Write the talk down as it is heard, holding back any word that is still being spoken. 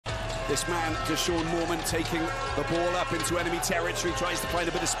This man, Deshaun Morman, taking the ball up into enemy territory, tries to find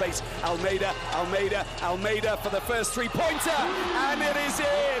a bit of space. Almeida for the first three-pointer, and it is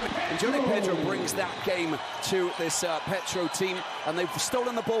in! And Angola Petro brings that game to this Petro team, and they've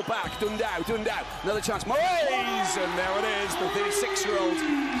stolen the ball back. Dundao, another chance. Moraes, and there it is, the 36-year-old,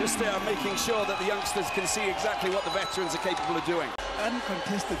 just making sure that the youngsters can see exactly what the veterans are capable of doing.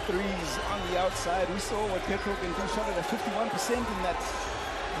 Uncontested threes on the outside. We saw what Petro can do, shot at 51% in that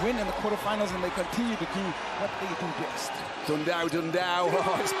win in the quarterfinals, and they continue to do what they do best. Dundao,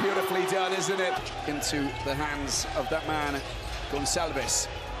 oh, it's beautifully done, isn't it? Into the hands of that man, Gonçalves.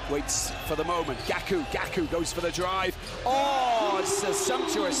 Waits for the moment. Gaku goes for the drive. Oh, it's a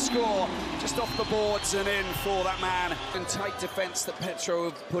sumptuous score. Just off the boards and in for that man. In tight defence that Petro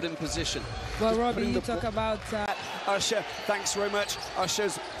have put in position. Well, Robbie, you talk about... Usher, thanks very much.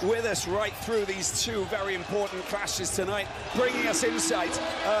 Usher's with us right through these two very important clashes tonight, bringing us insight.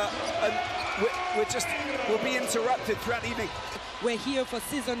 And we'll be interrupted throughout the evening. We're here for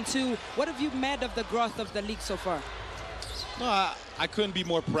season 2. What have you made of the growth of the league so far? No, I couldn't be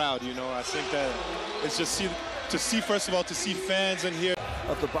more proud, you know. I think that it's just first of all, to see fans in here.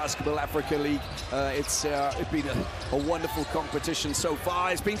 Of the Basketball Africa League. It's been a wonderful competition so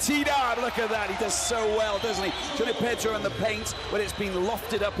far. It's been teed up. Look at that. He does so well, doesn't he? Angola Petro in the paint, but it's been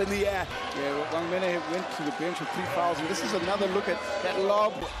lofted up in the air. Yeah, Wangmene went to the bench with 3 fouls, and this is another look at that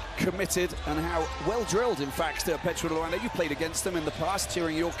lob. Committed and how well drilled, in fact, Petro de Luanda. You played against them in the past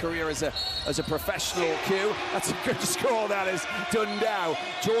during your career as a professional. Q. That's a good score. That is. Dundao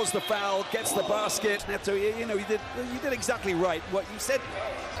draws the foul, gets the basket. Neto, you know, you did exactly right. What you said.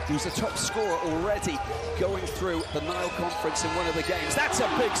 He was the top scorer already going through the Nile Conference in one of the games. That's a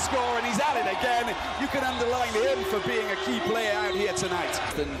big score, and he's at it again. You can underline him for being a key player out here tonight.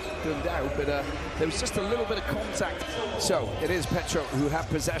 Dundao, but there was just a little bit of contact. So it is Petro who have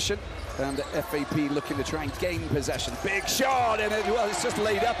possession, and FAP looking to try and gain possession. Big shot, and it's just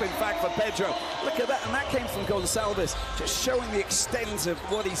laid up, in fact, for Petro. Look at that, and that came from Gonçalves, just showing the extent of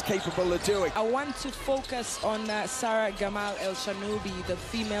what he's capable of doing. I want to focus on Sarah Gamal El Shanoubi, the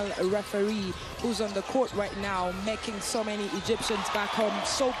female referee who's on the court right now, making so many Egyptians back home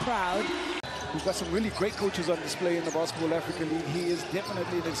so proud. We've got some really great coaches on display in the Basketball Africa League. He is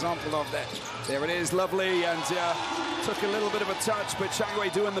definitely an example of that. There it is, lovely, and took a little bit of a touch, but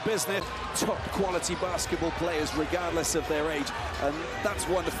Changwei doing the business. Top quality basketball players, regardless of their age, and that's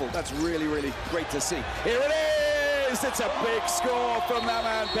wonderful. That's really, really great to see. Here it is! It's a big score from that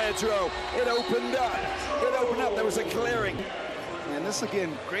man, Petro. It opened up. There was a clearing. And this,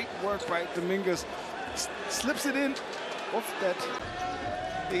 again, great work by Dominguez. Slips it in off that.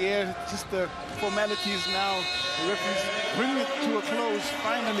 The air, just the formalities now. The referees bring it to a close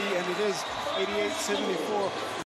finally, and it is 88-74.